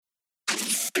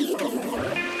Join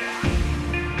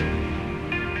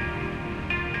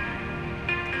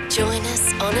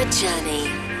us on a journey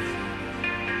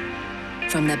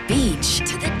from the beach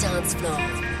to the dance floor.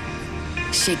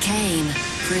 Chicane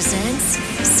presents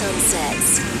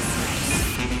Sunsets.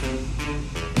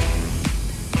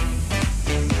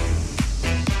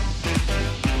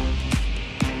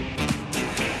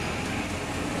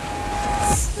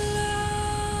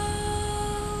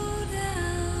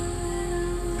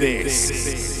 This is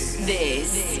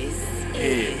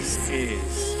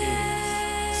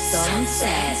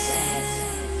Sunset.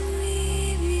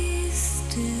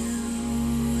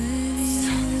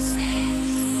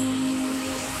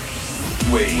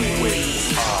 We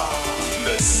are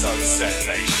the Sunset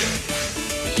Nation.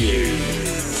 You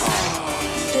are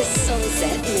The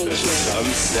Sunset the Nation.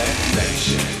 Sunset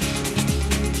Nation.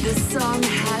 The sun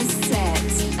has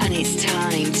set, and it's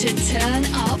time to turn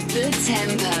up the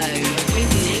tempo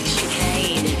with Nick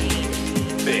Chicane.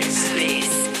 This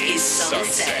is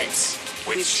Sunset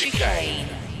with Chicane.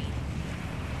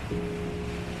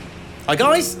 Hi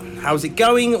guys, how's it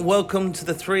going? Welcome to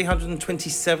the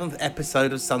 327th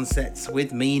episode of Sunsets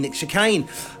with me, Nick Chicane.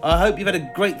 I hope you've had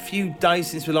a great few days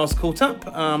since we last caught up.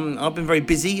 I've been very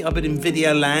busy. I've been in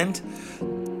video land,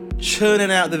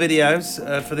 churning out the videos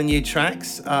for the new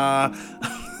tracks.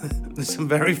 There's some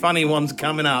very funny ones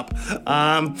coming up.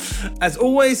 As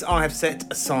always, I have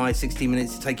set aside 60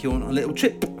 minutes to take you on a little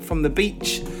trip from the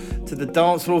beach to the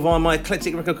dance floor via my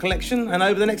eclectic record collection. And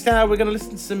over the next hour, we're going to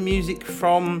listen to some music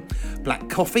from Black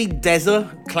Coffee, Deza,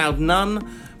 Cloud None,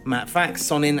 Matt Fax,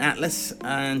 Sonin Atlas,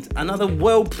 and another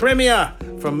world premiere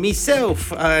from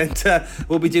myself. And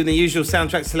we'll be doing the usual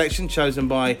soundtrack selection chosen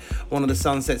by one of the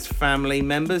Sunsets family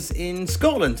members in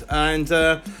Scotland. And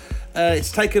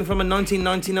it's taken from a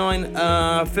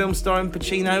 1999 film starring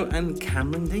Pacino and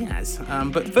Cameron Diaz.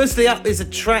 But firstly up is a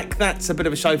track that's a bit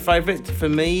of a show favourite for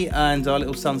me and our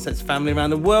little Sunsets family around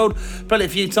the world. Played it a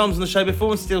few times on the show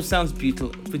before and still sounds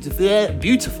beautiful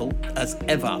as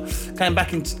ever. Came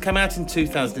out in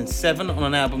 2007 on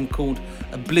an album called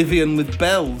Oblivion with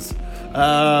Bells.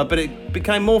 But it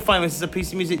became more famous as a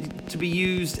piece of music to be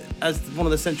used as one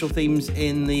of the central themes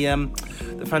in the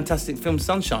fantastic film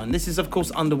Sunshine. This is, of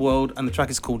course, Underworld, and the track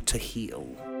is called To Heal.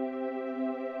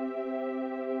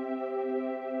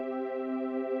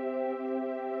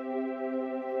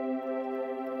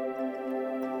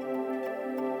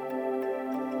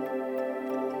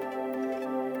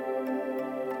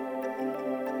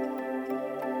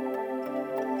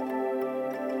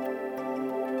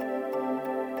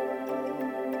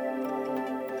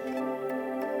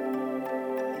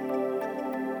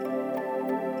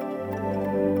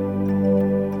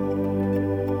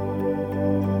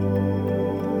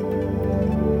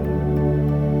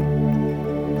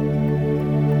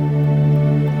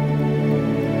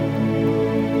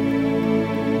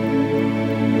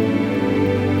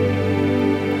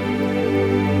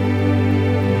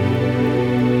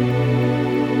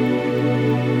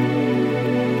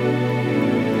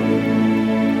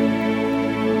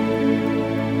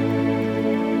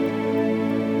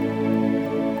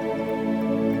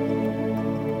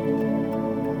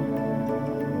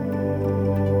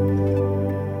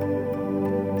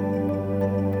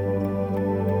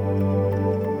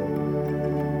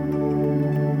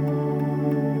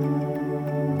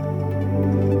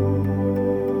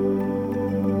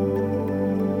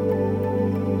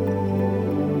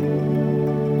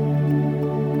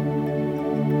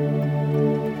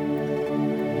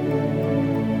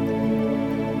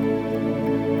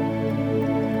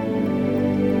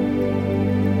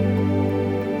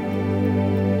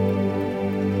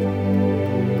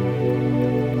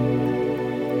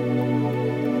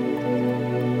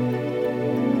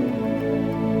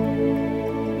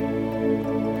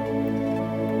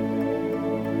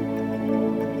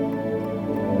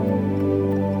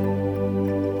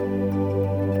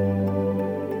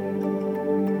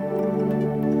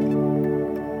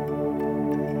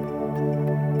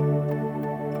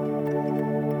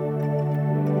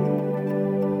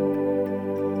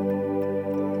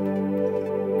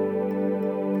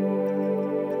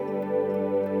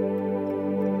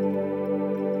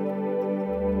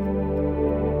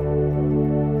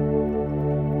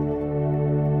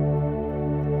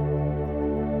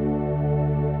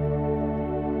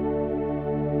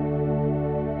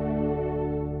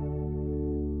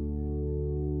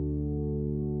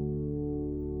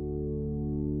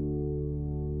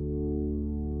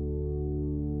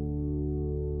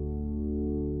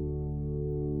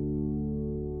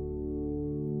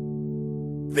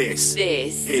 This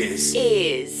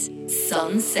is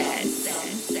Sunset.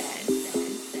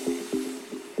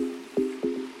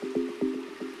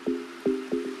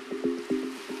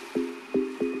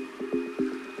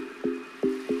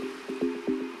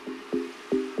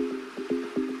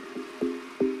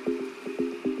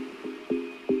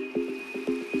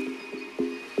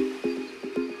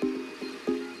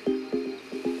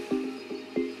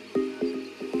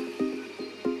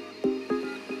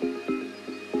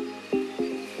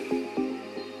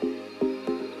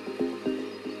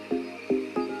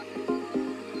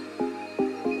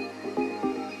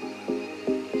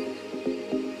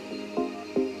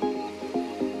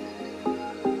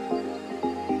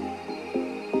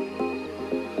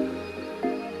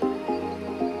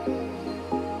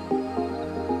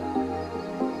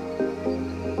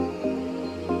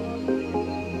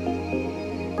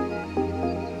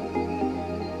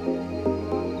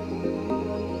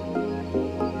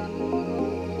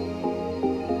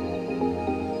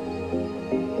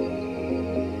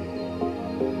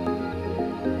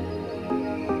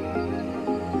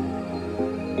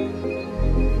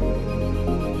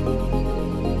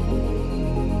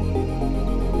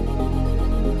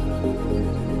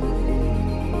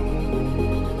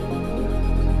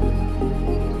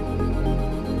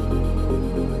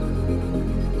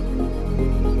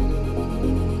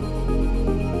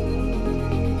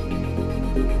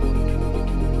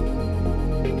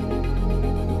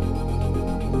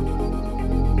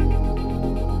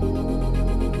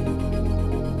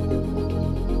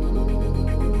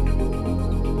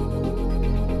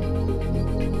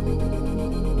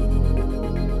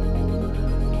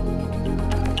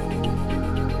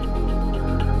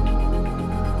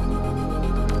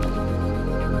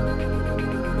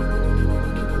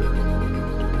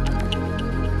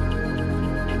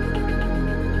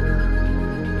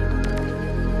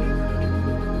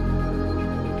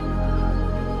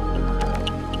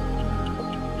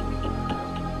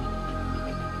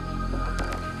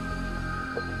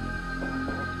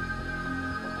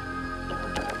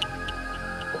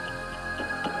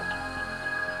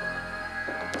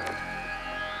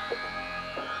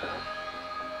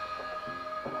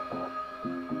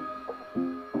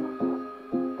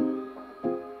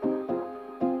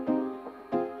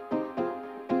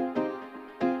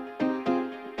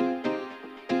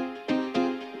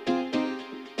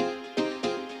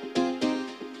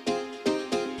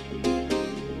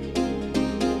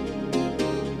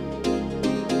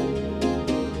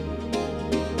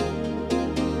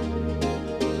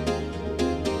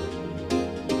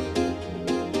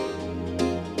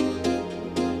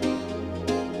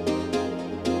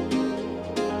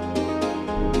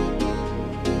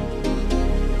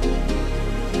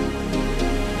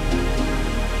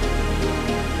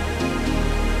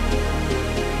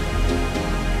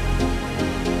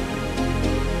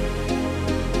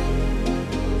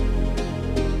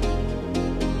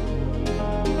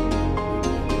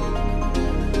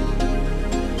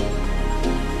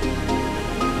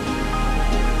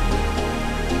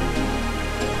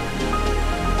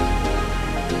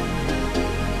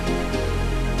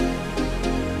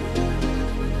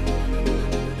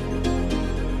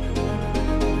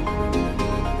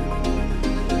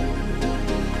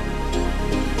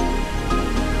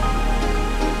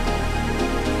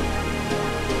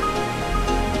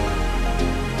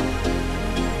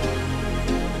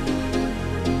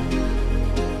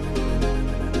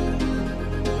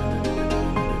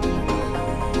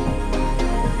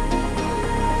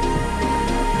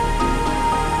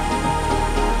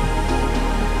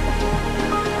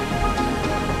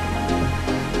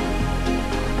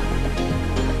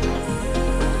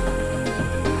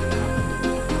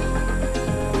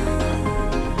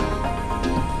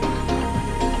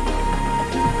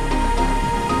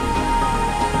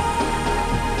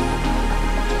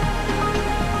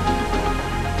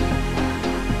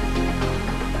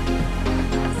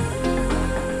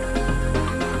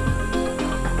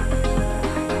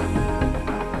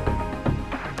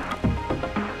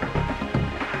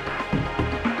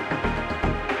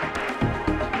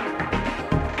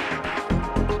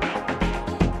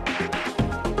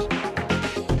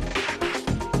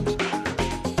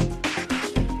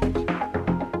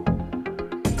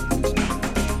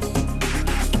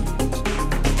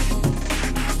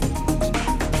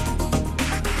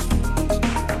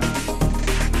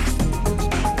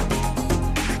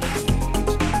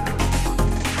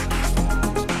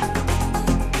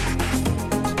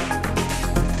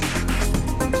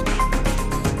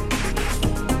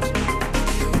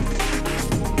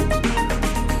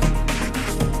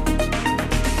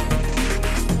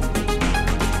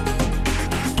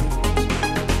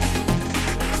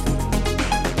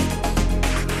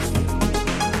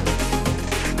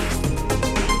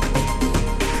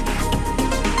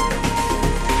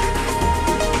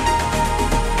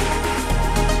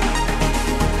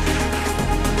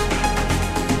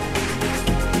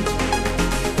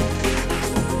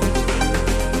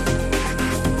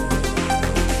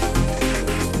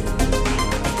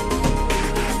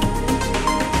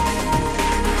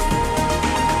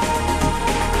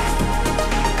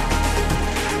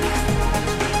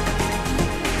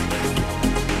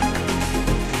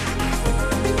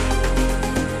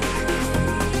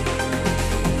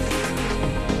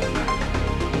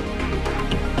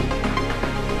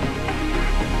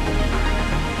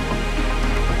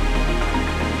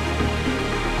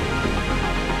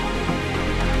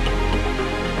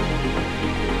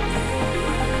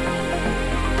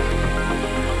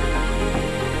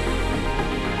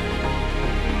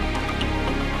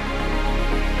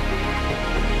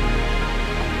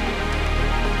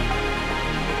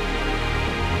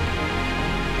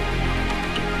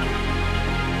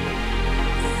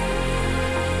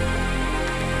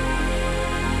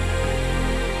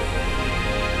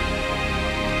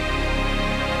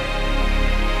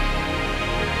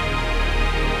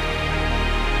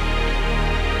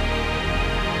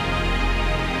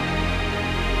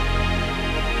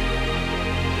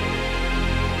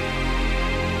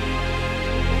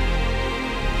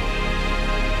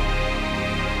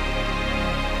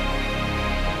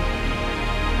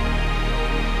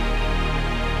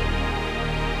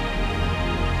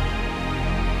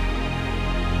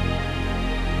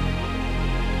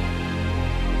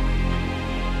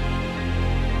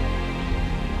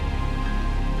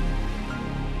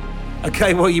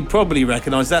 Okay, well, you probably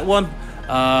recognise that one.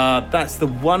 That's the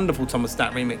wonderful Thomas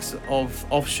Stack remix of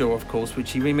Offshore, of course,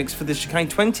 which he remixed for the Chicane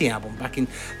 20 album back in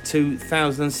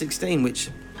 2016, which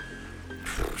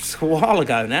is a while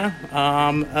ago now.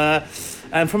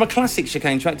 And from a classic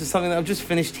Chicane track to something that I've just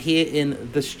finished here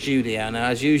in the studio. Now,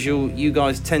 as usual, you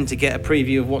guys tend to get a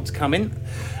preview of what's coming,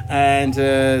 and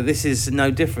this is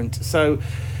no different. So,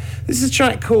 this is a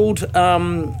track called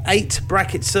 8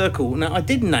 Bracket Circle. Now, I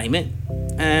did name it,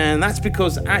 and that's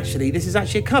because actually, this is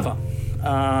actually a cover.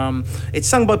 It's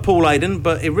sung by Paul Aiden,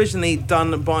 but originally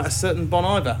done by a certain Bon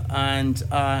Iver, and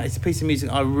it's a piece of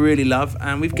music I really love,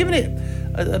 and we've given it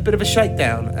a bit of a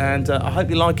shakedown, and I hope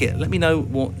you like it. Let me know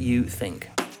what you think.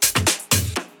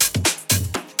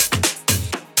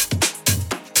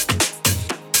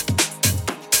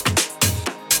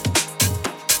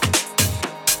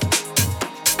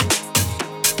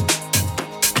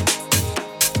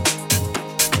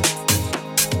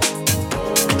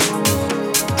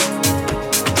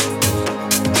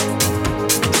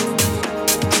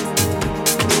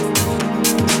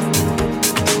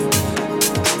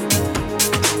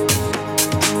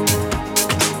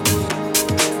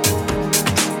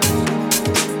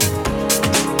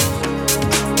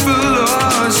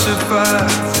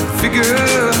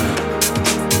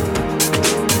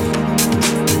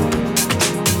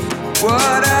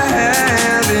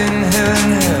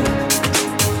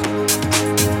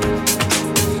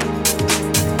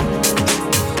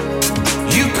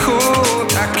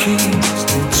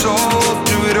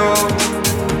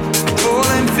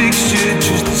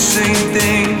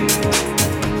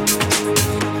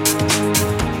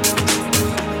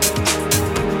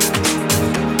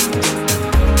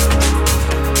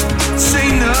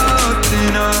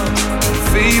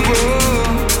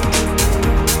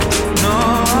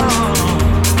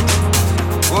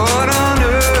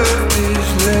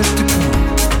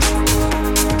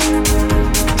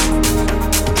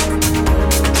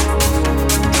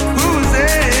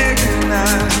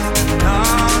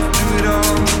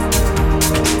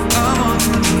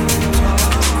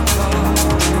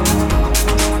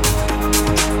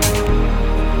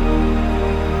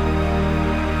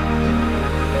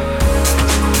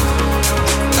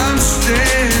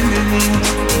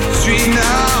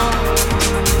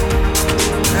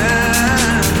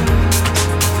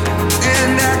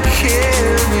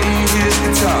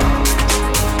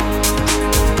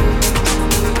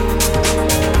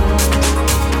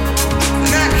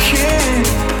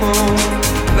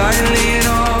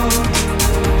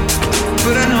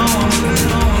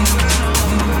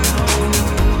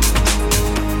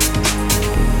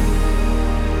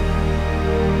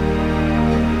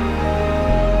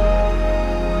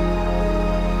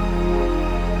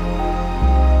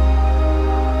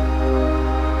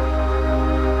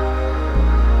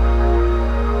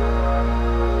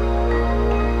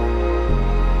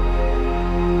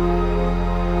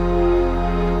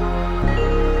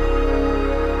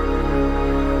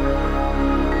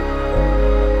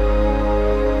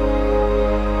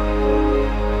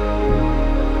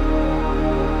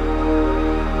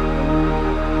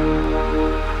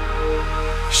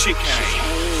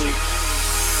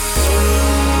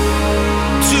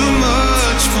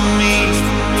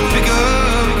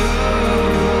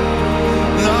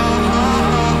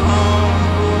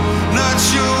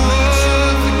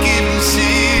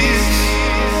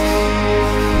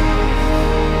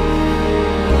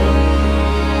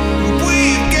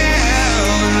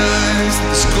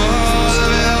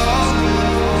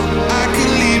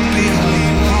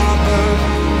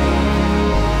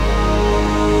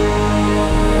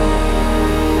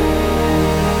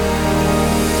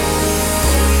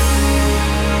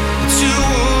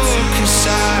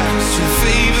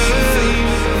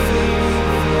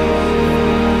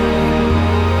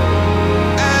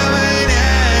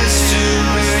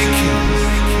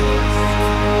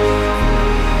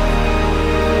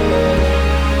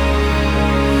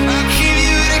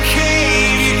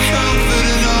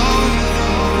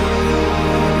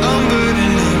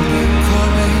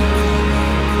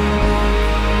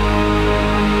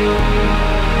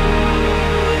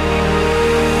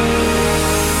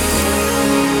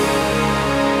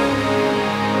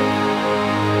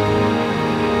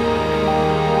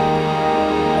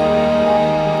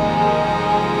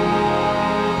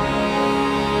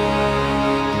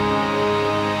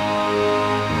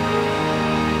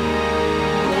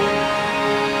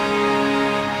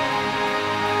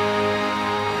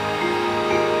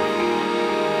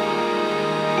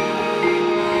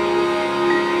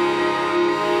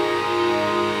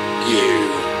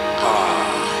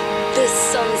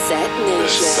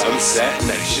 Sunset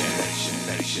Nation.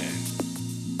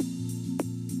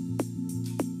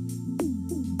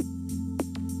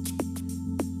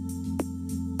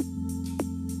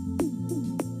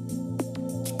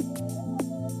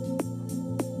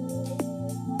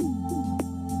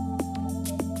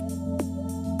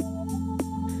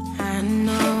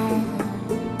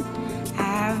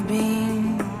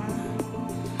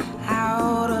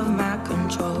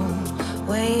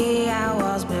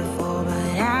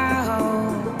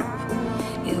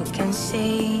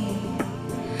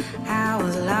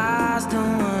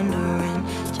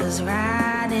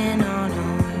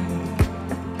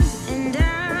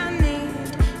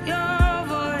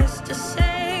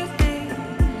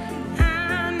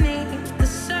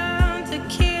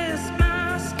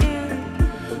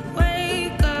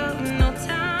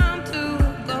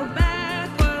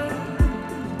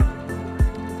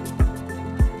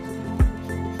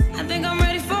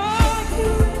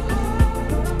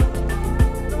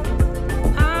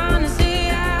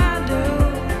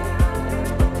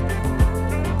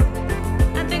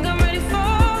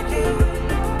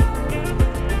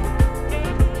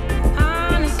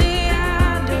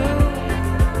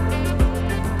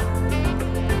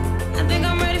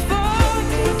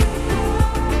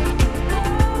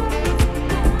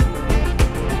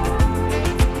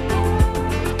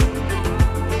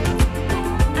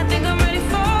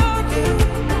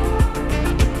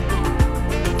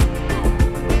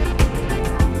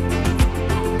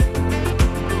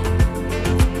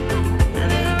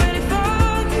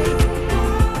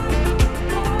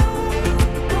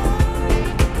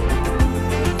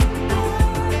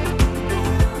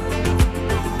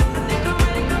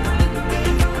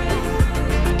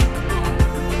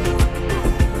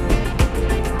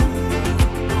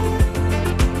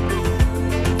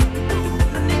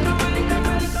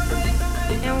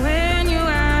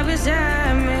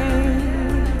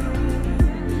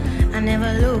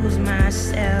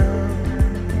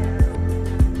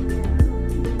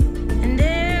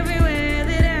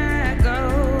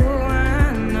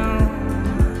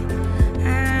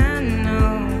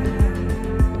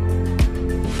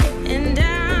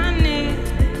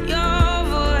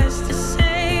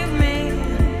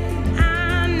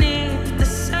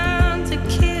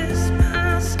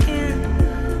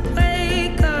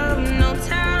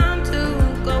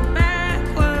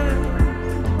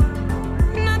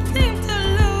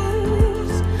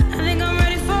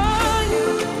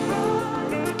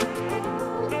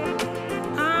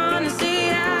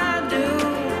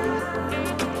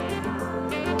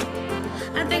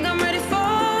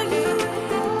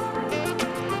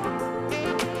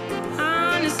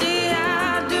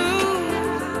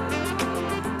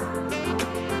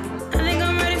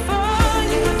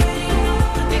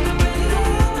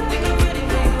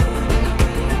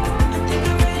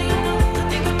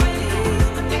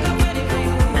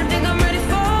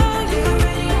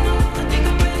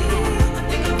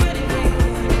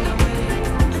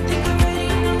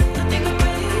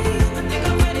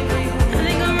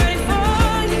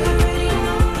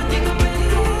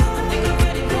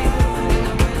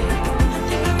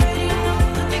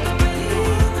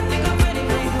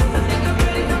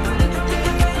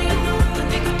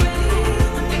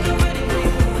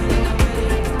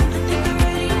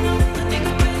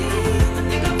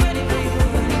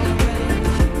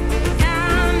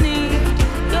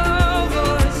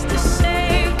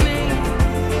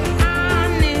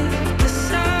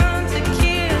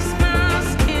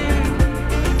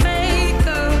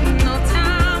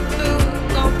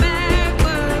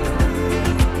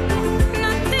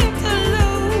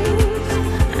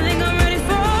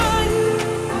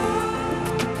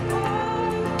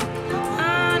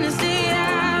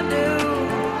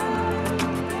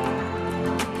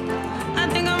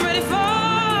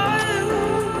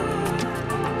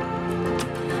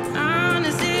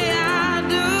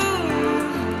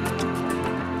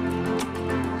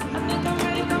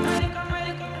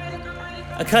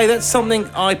 Okay, that's something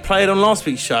I played on last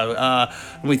week's show,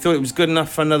 and we thought it was good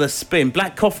enough for another spin.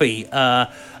 Black Coffee,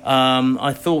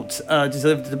 I thought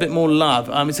deserved a bit more love.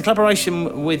 It's a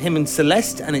collaboration with him and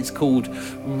Celeste, and it's called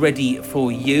Ready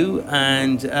For You.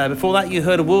 And before that, you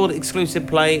heard a world exclusive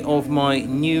play of my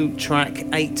new track,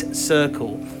 8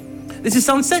 Circle. This is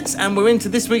Sunsets, and we're into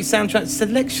this week's soundtrack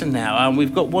selection now. And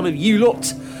we've got one of you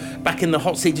lot back in the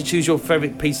hot seat to choose your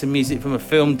favourite piece of music from a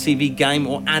film, TV, game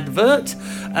or advert.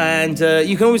 And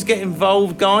you can always get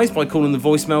involved, guys, by calling the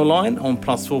voicemail line on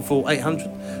 +44 800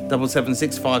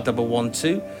 776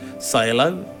 5112. Say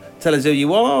hello, tell us who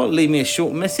you are, leave me a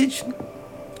short message.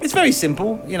 It's very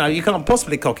simple, you know, you can't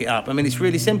possibly cock it up. I mean, it's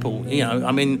really simple, you know,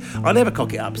 I mean, I never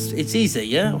cock it up. It's easy,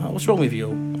 yeah? What's wrong with you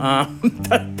all?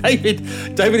 David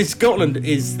in Scotland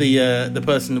is the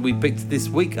person that we picked this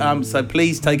week, so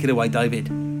please take it away,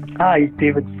 David. Hi,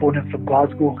 David phoning from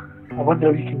Glasgow. I wonder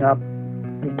if you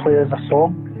can play us a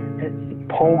song.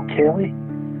 It's Paul Kelly,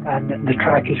 and the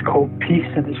track is called Peace,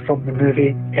 and it's from the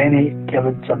movie Any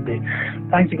Given Sunday.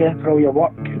 Thanks again for all your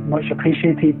work, much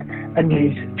appreciated in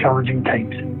these challenging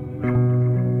times.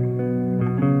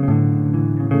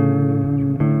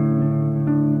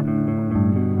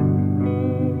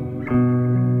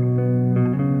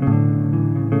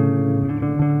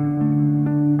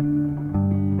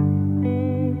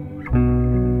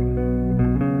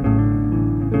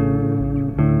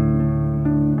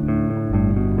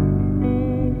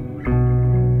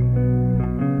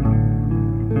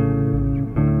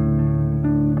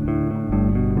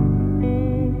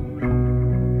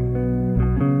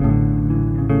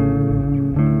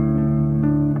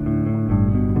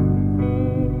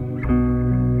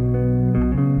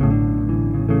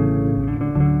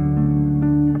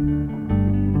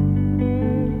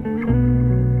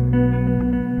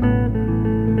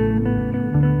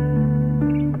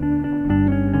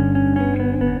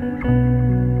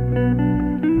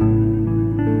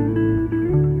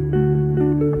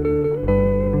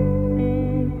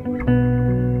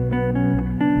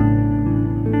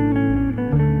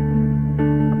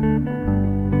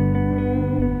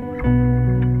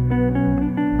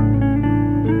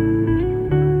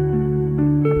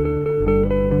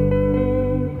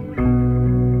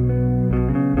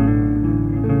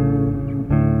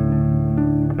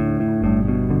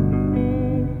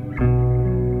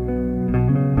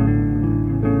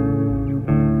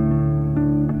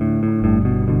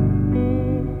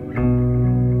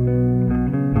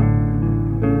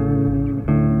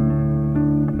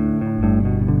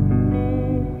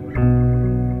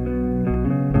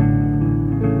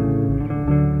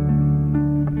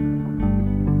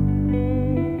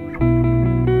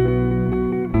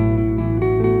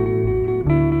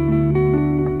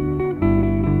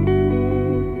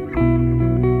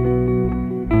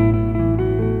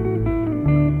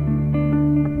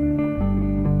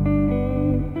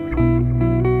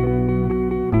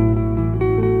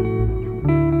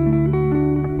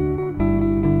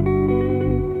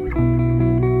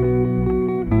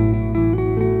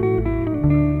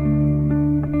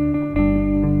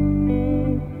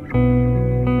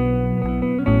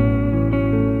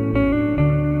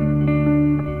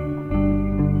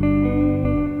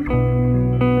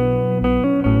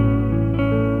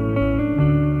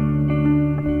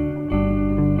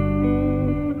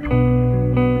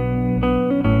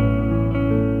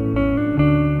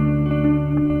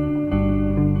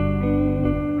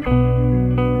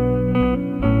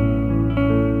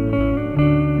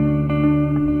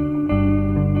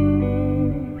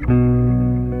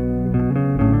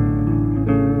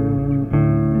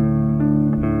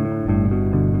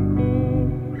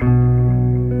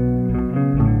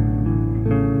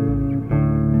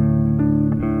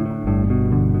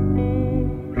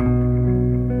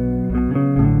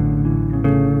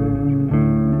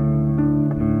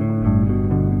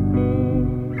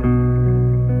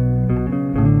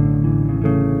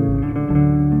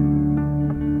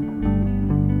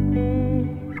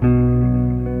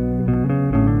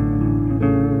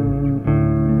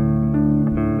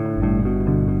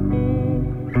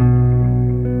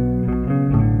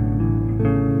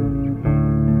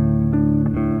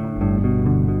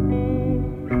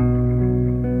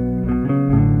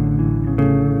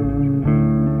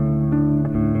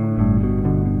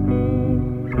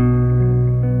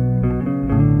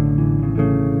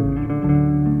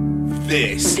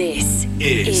 This is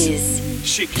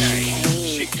Chicane.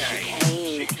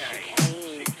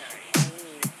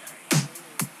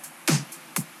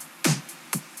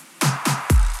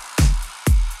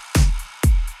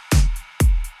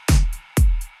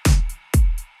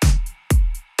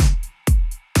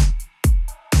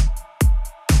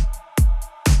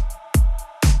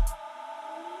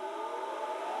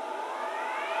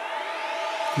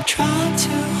 I'm trying to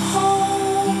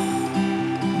hold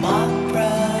my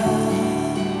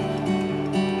breath.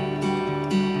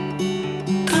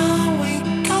 Can we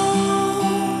go?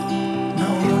 No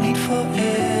need for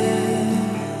it.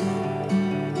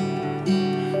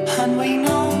 And we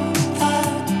know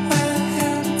that we're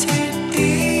in too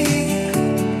deep.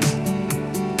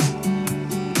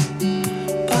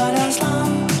 But as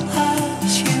long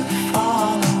as you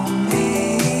follow me,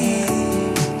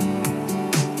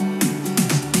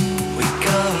 we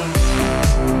go.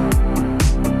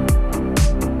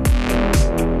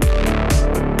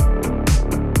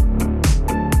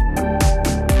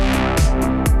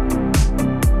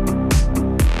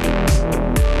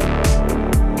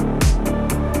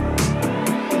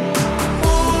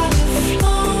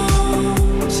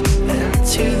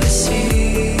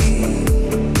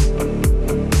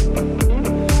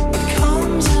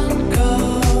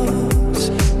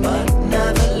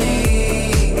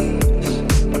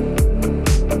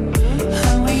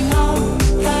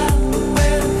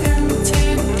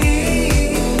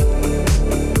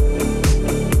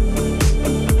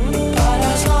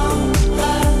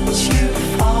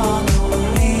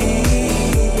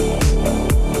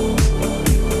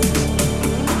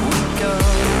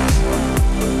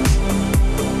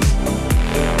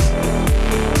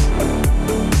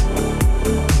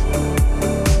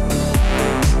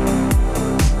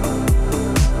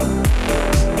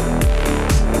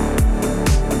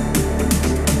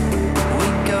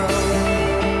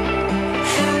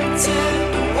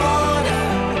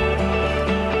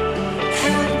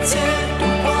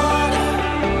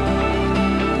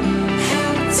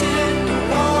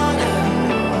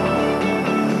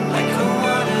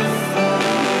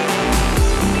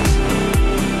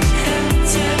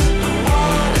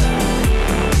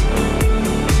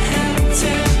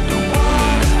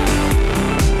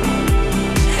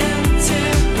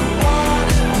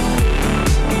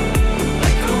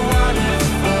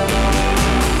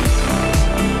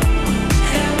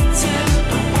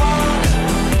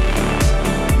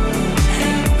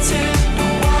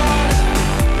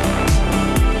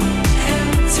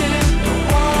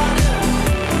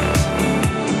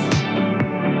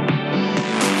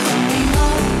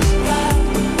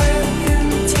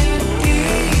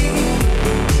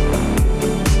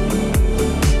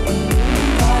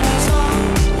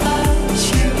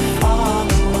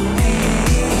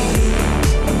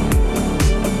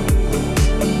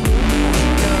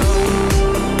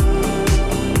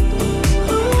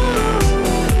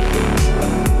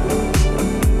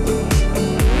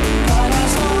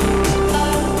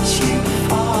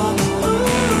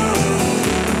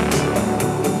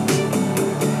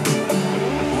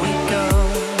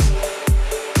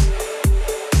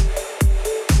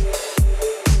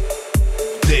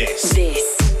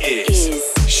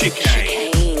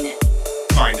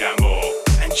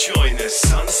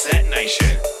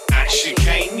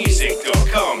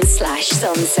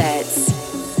 Sunsets.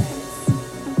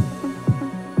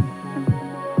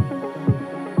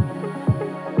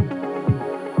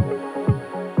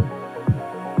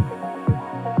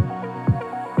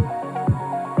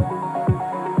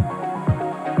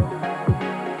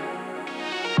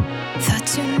 Thought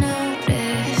you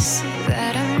notice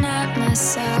that I'm not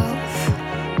myself,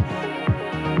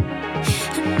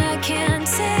 and I can't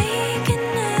take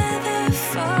another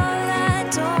fall. I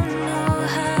don't know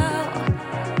how.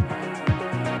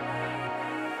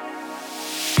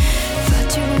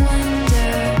 Thought you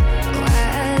wonder why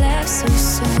I left so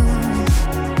soon.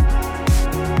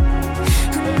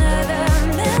 Another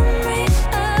memory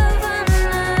of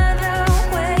another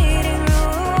waiting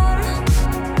room.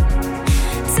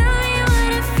 Tell me what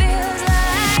it feels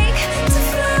like to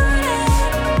float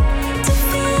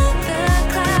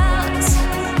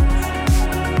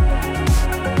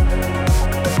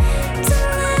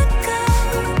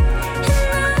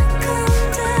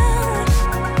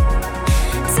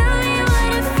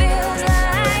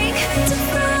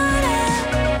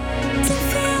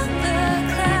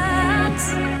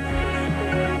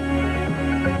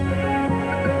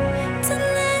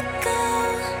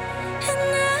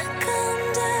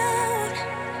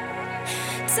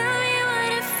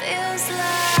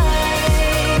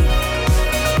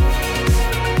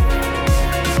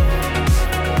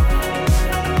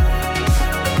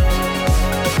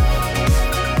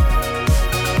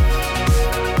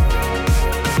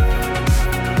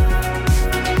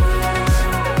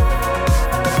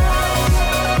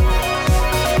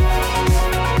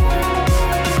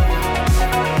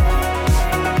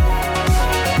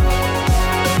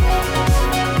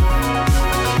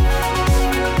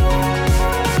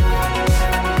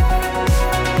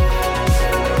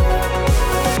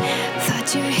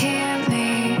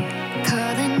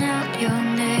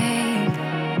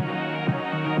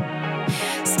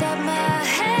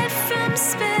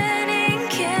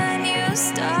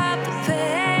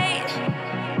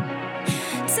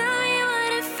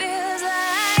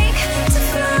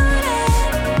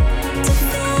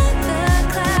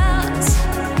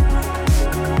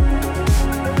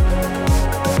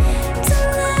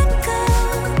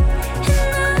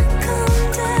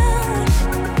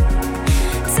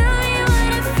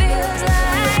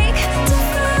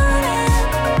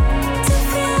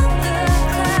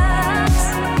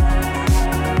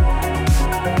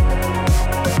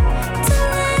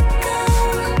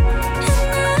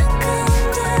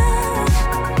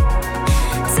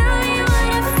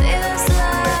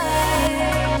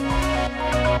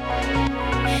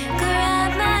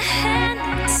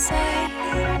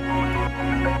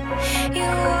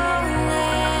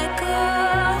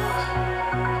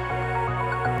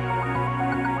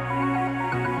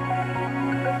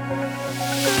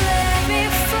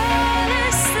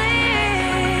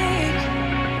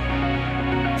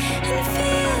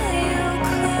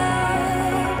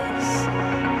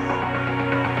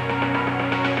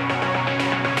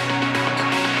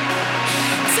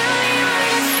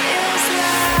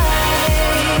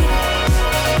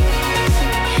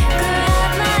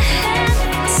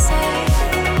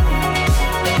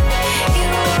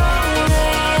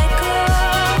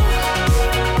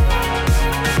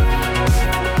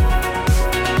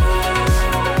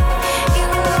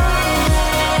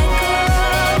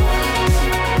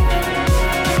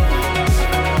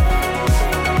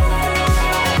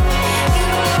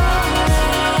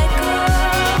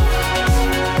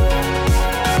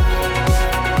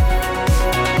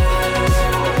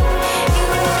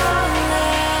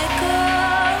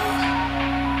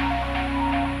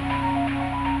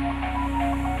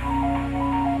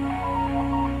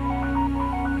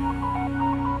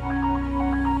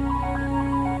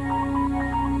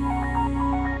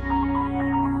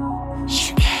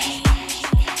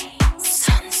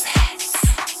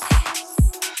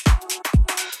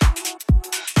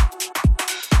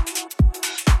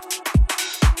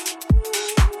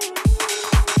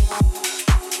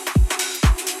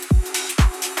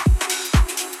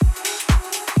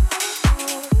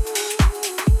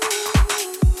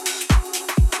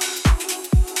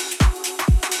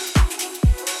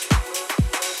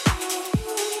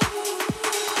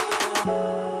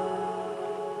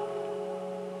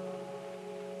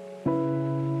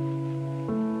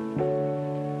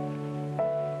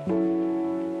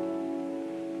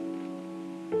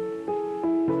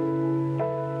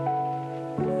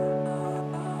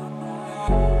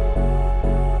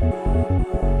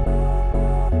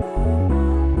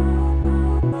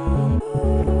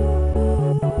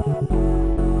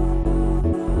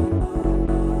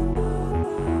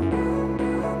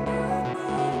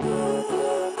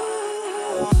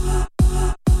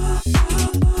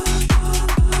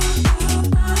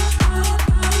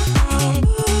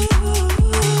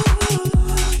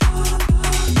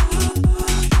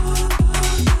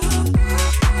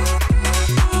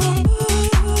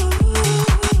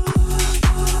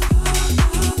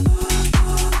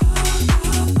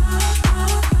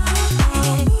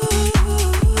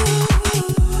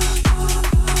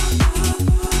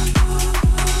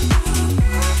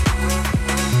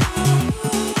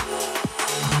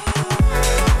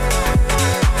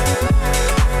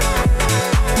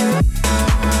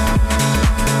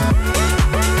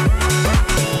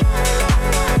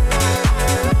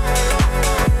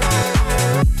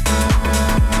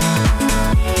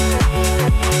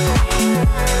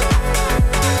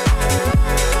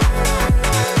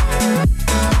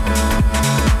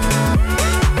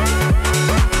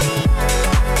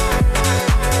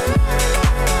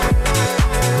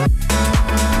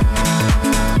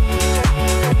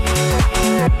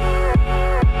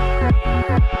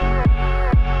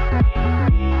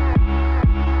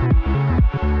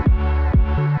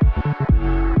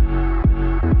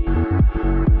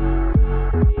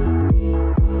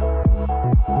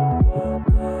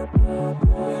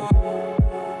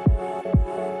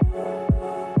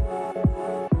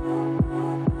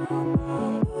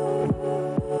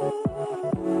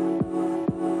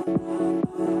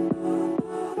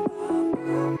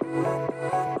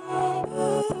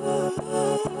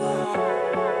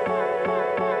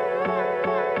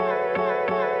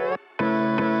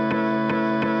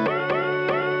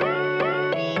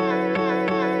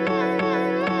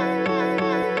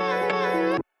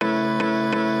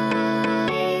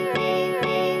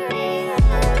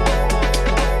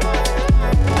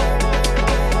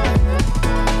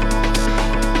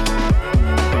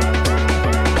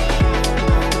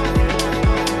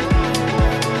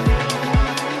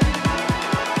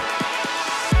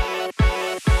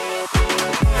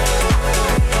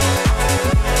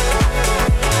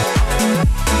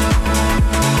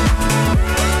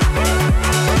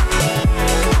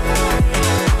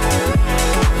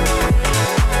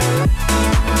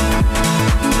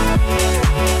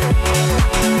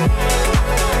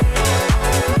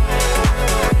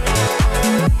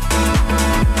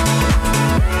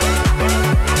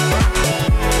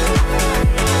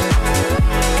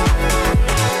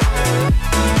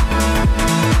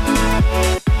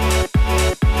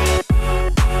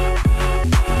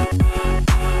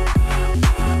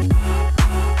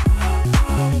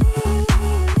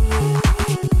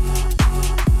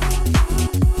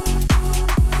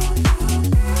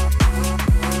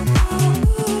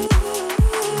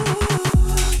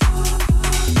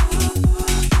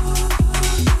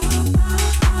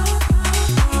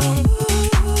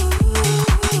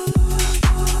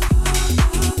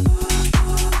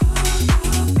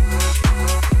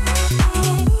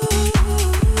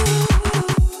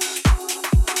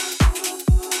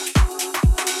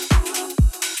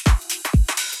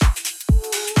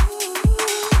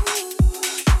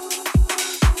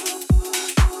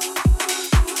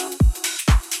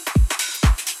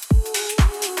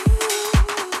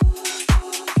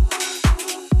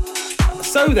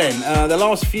then, the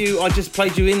last few I just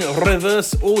played you in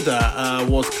reverse order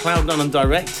was Cloud9 and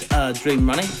Direct, Dream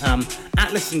Running,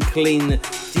 Atlas and Clean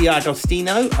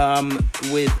D'Agostino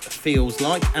with Feels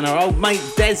Like, and our old mate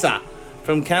Deza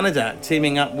from Canada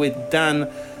teaming up with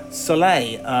Dan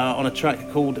Soleil on a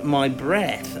track called My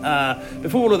Breath.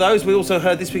 Before all of those, we also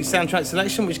heard this week's soundtrack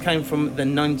selection, which came from the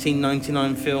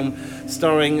 1999 film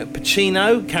starring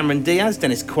Pacino, Cameron Diaz,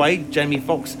 Dennis Quaid, Jamie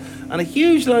Foxx, and a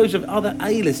huge load of other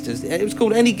A-listers. It was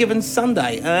called Any Given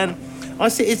Sunday, and I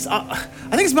think it's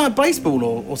about baseball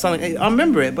or something. I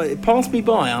remember it, but it passed me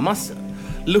by. I must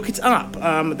look it up.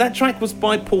 That track was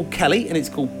by Paul Kelly, and it's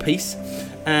called Peace.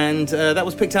 And that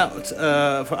was picked out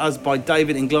for us by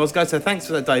David in Glasgow, so thanks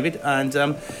for that, David. And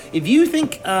if you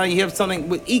think you have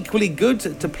something equally good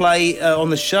to play on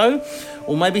the show,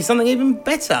 or maybe something even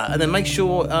better, and then make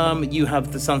sure you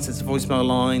have the Sunsets voicemail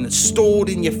line stored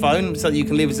in your phone so that you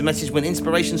can leave us a message when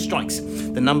inspiration strikes.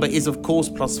 The number is, of course,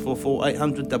 +44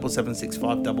 800 776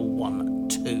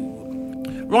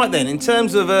 5112. Right then, in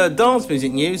terms of dance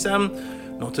music news,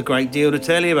 not a great deal to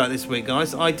tell you about this week,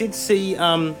 guys. I did see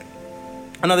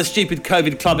another stupid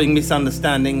COVID clubbing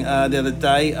misunderstanding the other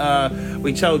day.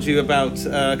 We told you about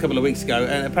a couple of weeks ago,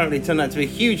 and apparently it turned out to be a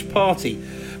huge party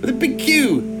with a big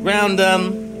queue round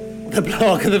the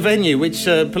block of the venue, which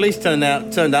police turned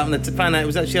up and they found out it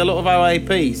was actually a lot of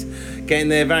OAPs getting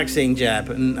their vaccine jab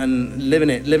and living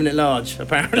it large,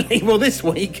 apparently. Well, this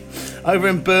week, over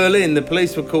in Berlin, the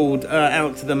police were called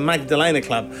out to the Magdalena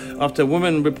Club after a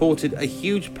woman reported a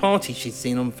huge party she'd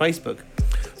seen on Facebook.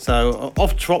 So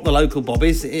off trot the local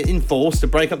bobbies in force to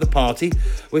break up the party,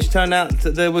 which turned out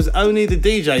that there was only the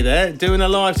DJ there doing a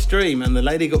live stream, and the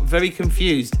lady got very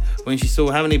confused when she saw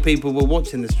how many people were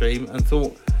watching the stream and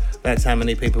thought that's how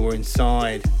many people were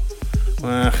inside.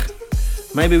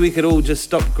 Maybe we could all just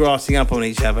stop grassing up on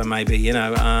each other, maybe,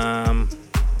 or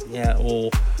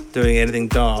doing anything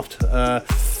daft.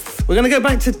 We're going to go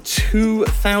back to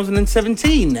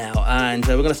 2017 now, and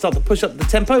we're going to start to push up the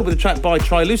tempo with a track by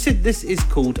Trilucid. This is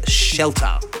called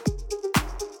Shelter.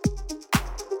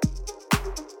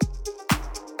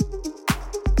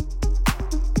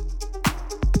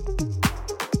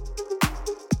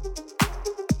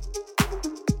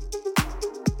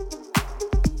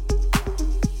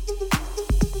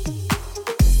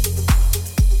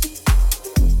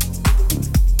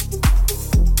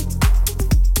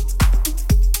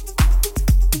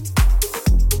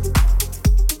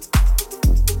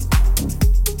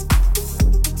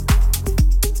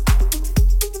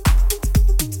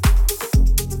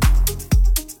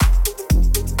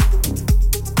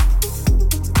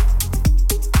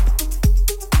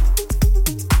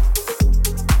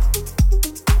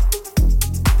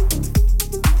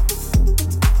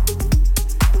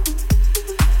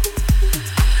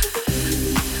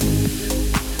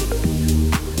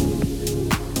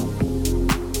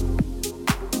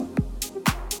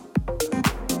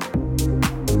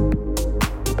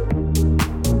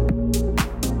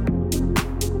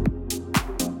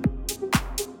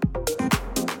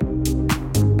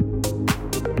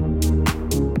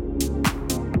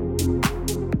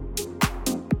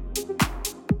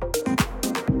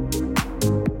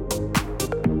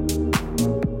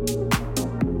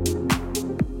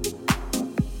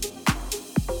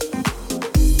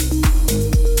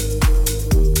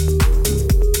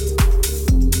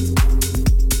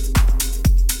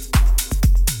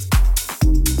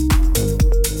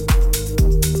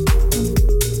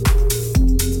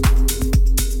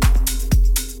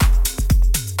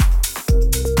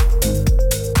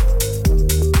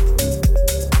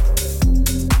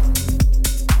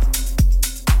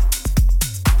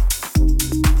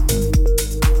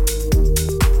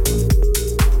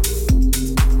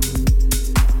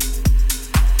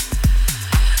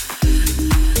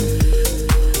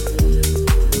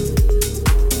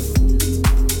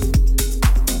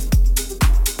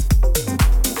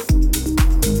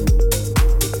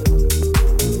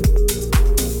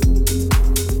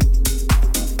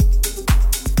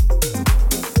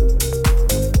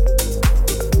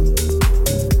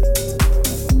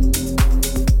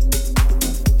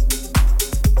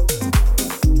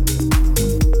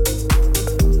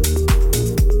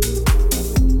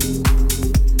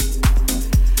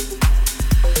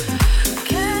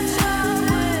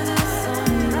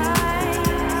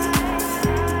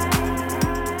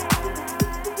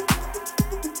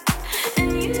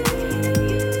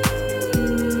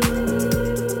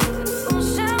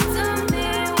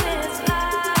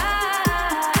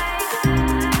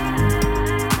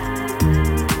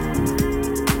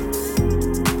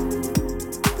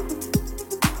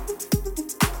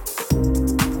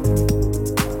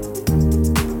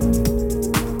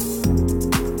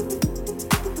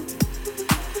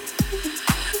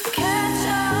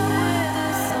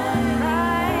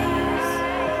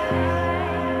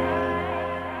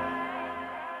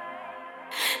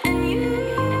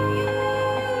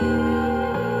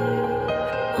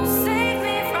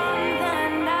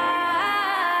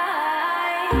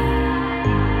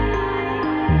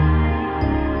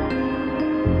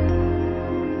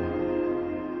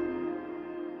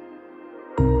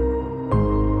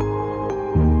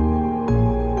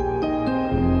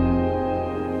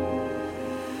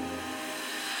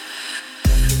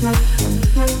 Can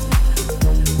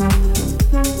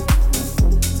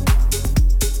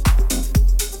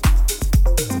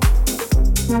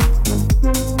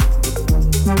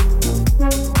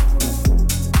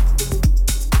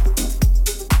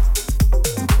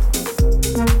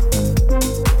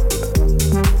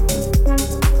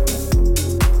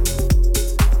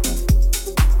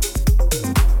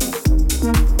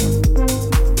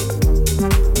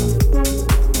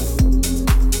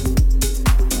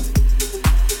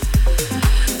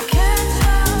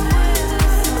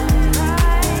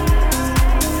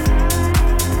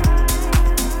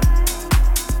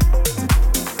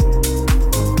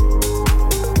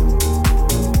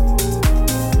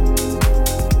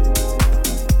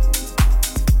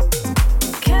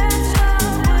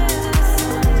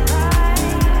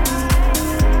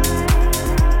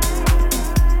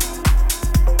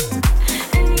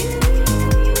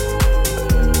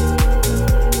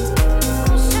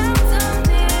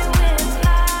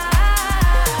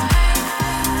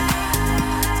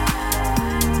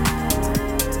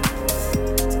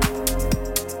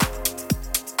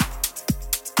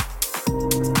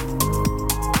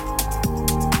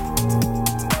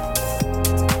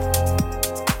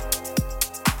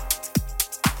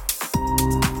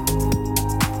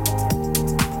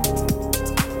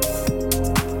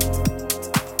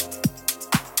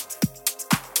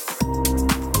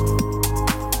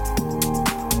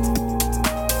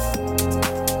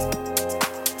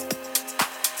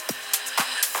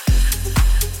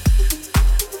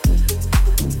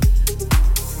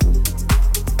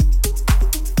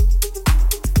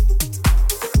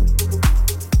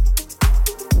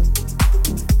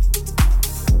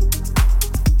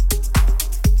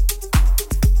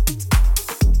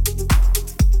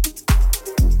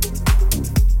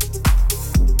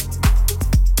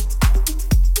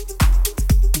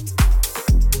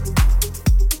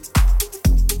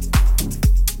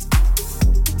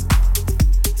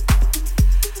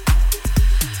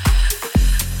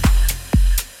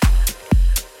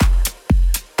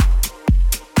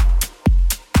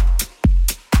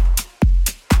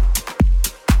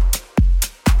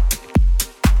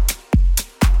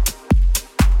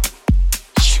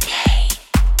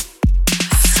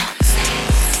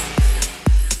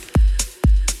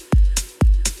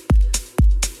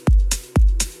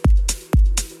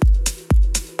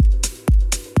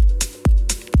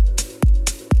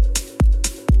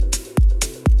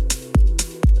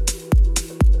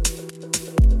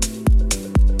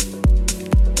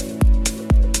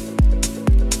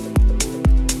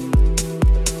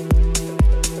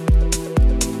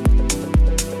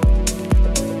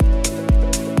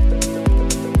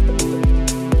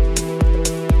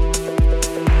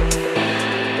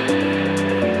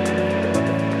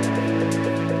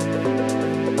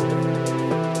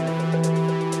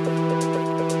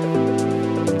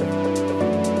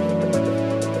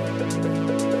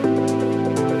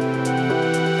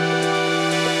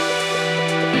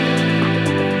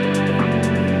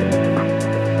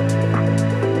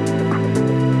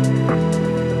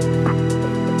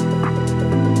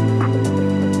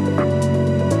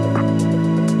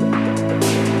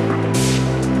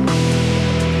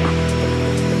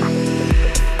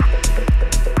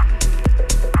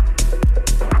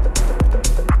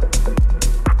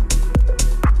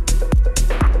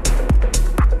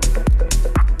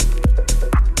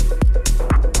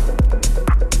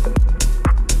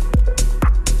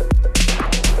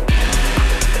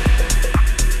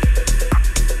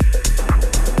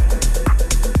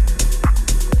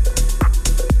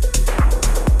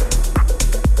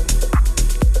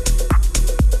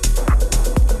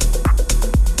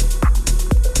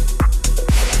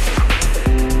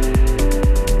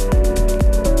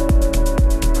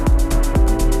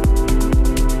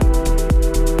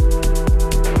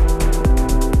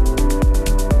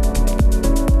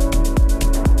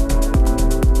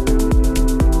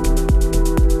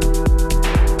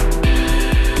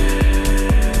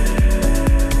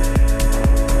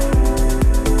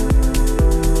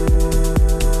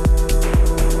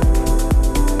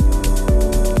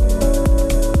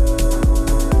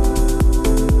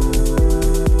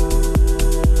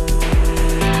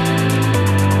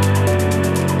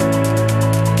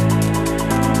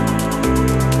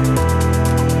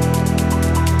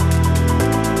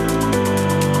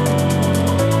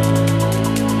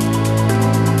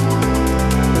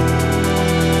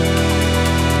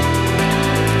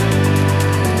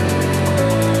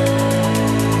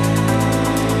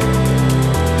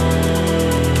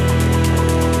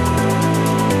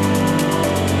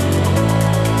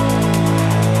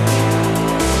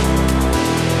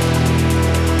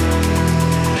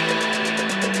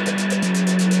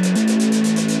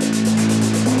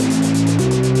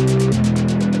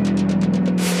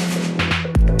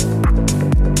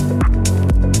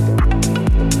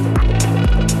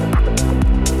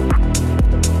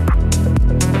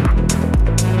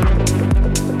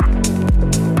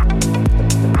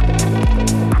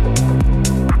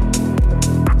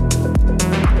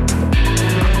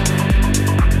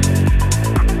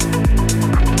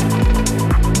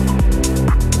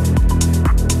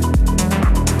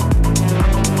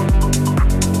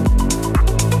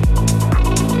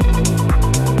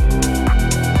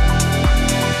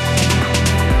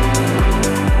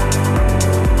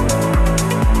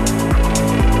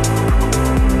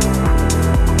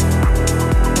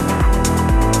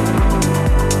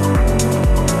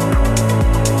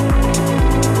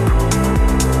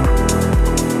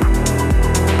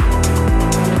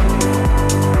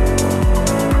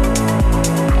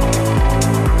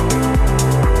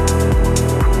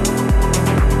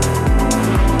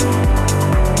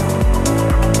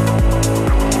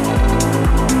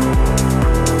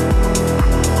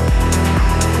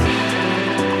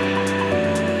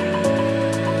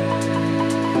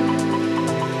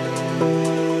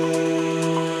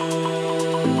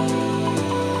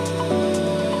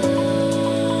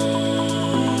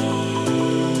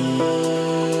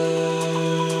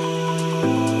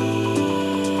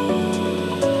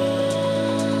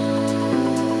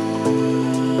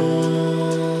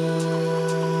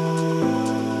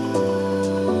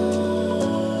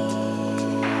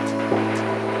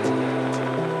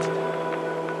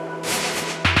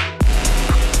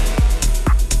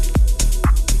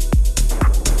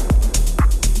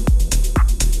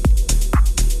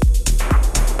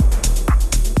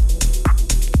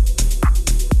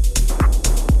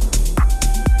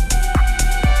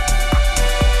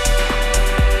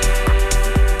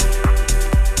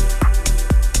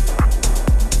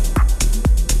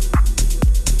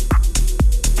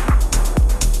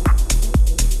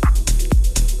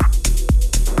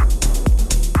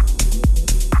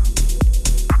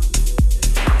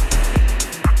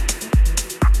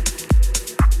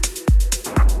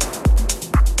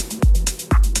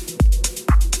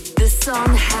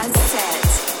song has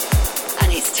set,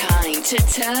 and it's time to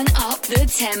turn up the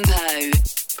tempo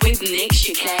with Nick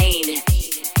Chicane.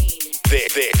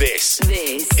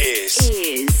 This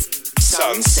is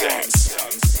Sunset.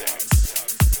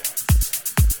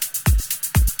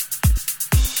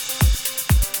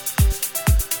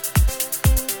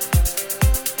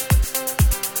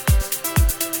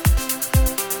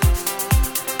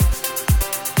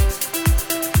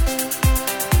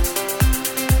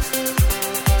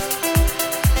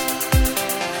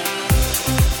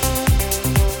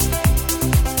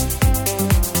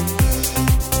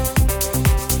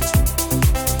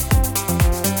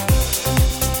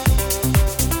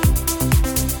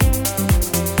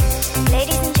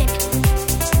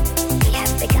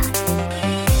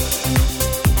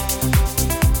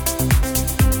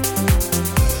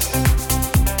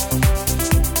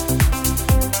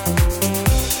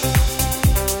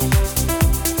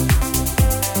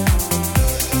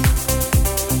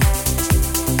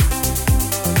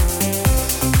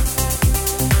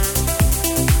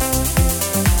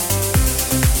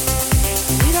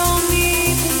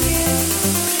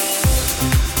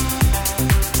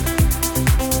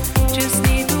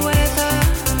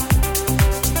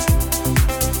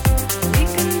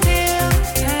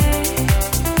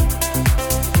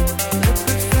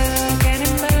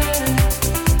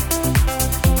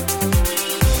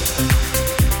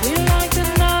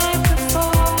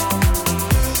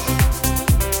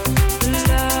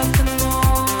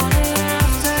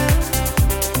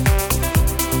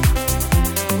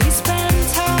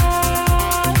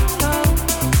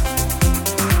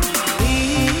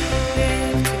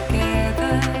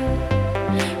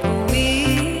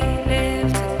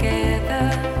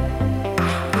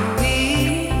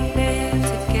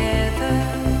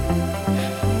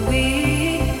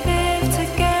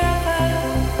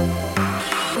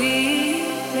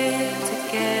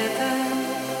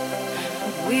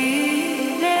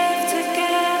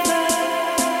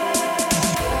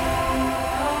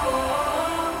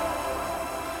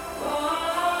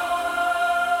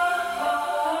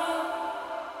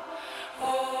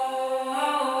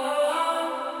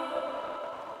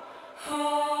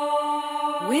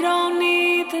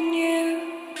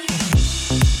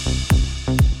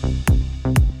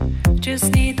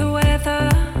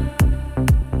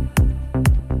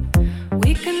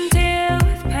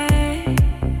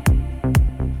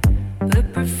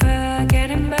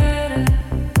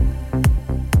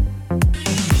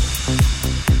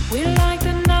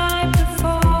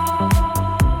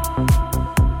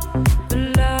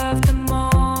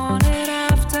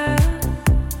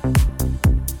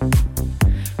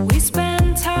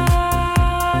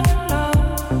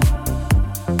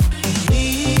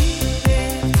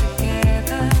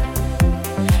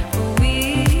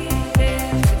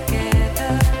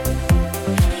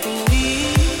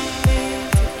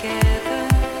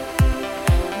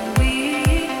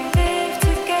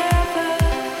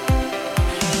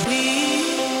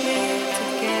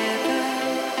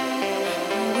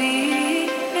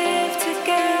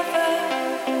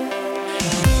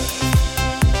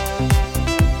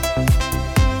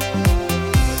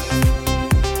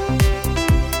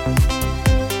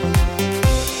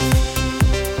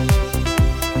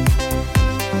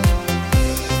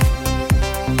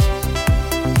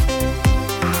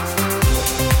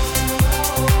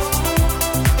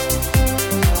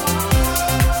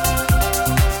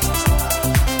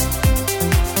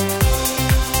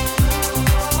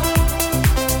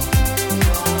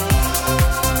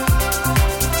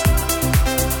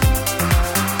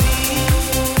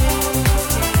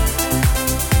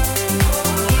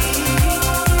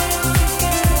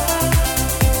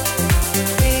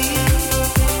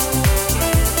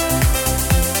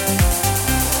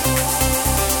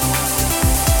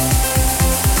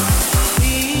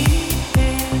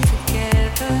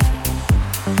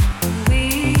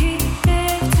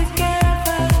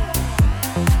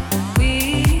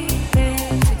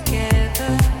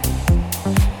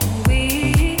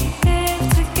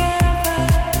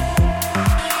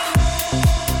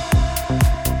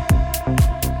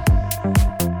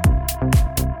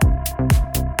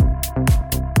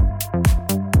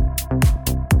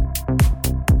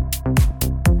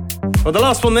 Well, the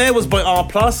last one there was by R+,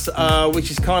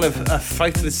 which is kind of a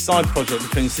faithless side project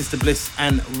between Sister Bliss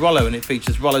and Rollo, and it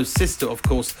features Rollo's sister, of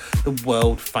course, the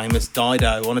world-famous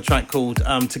Dido, on a track called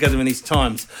Together in These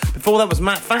Times. Before that was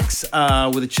Matt Fax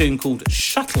with a tune called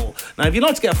Shuttle. Now, if you'd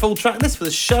like to get a full track list for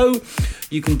the show,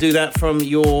 you can do that from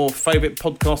your favourite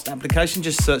podcast application.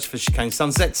 Just search for Chicane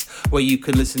Sunsets, where you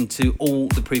can listen to all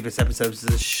the previous episodes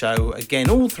of the show again,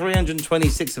 all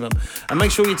 326 of them. And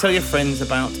make sure you tell your friends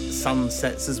about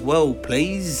Sunsets as well,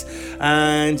 please.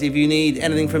 And if you need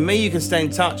anything from me, you can stay in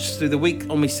touch through the week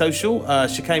on my social,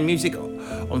 Chicane Music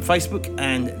on Facebook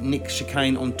and Nick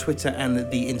Chicane on Twitter and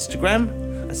the Instagram.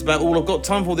 That's about all I've got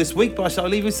time for this week, but I shall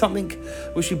leave you with something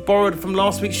which we borrowed from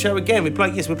last week's show again. We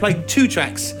played 2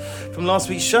 tracks from last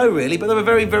week's show, really, but they were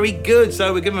very, very good,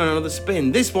 so we're giving them another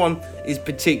spin. This one is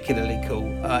particularly cool.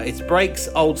 It's Breaks,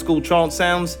 old school trance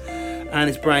sounds, and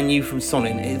it's brand new from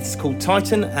Sonin. It's called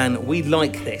Titan, and we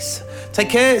like this. Take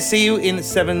care. See you in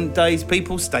 7 days,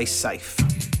 people. Stay safe.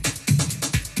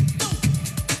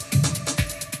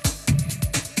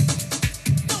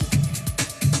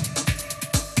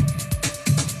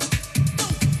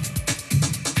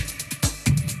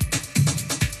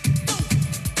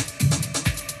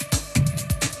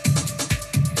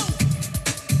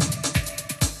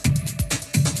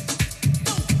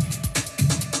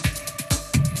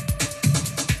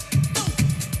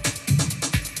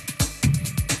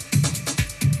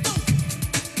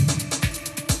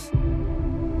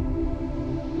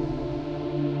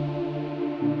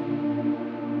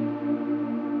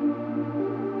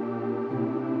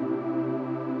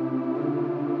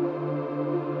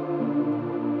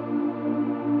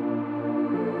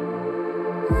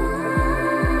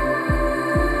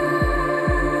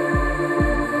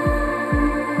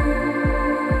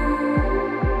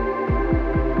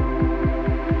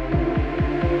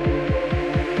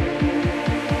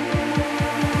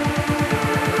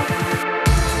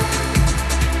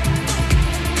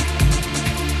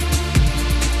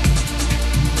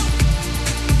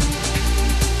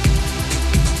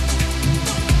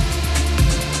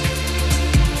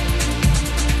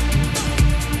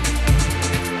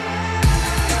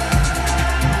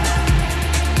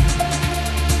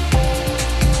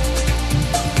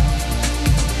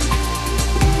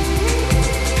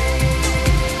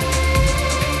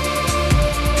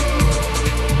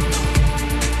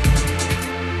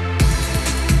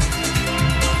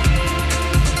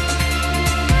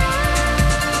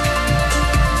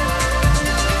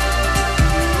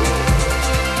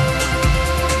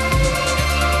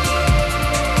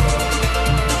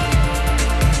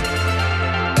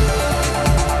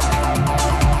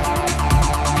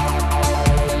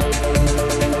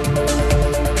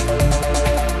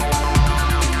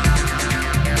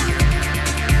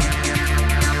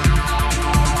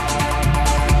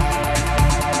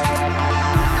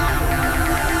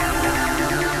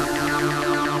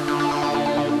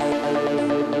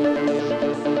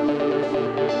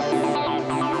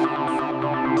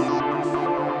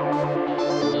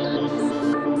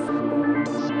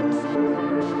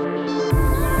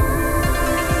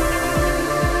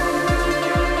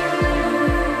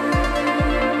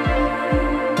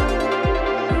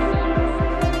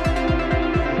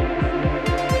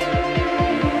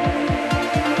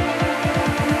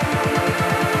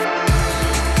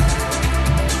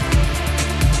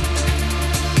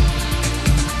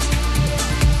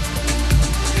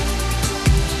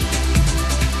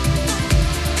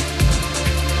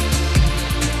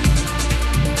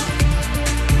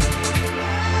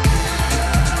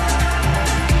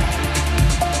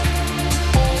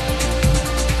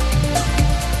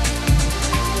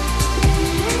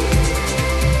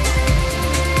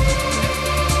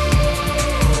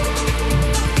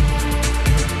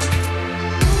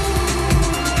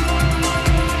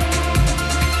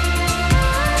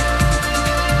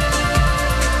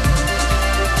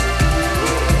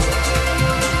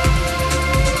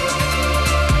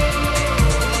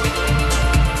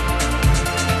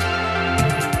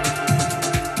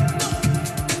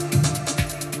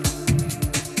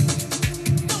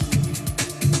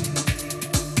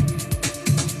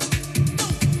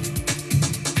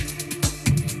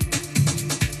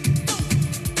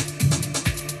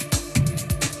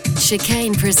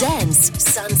 Chicane presents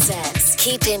Sunsets.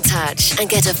 Keep in touch and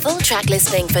get a full track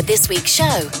listing for this week's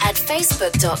show at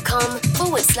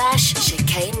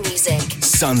facebook.com/Chicane Music.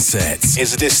 Sunsets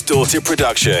is a Distorted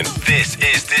production. This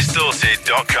is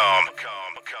distorted.com.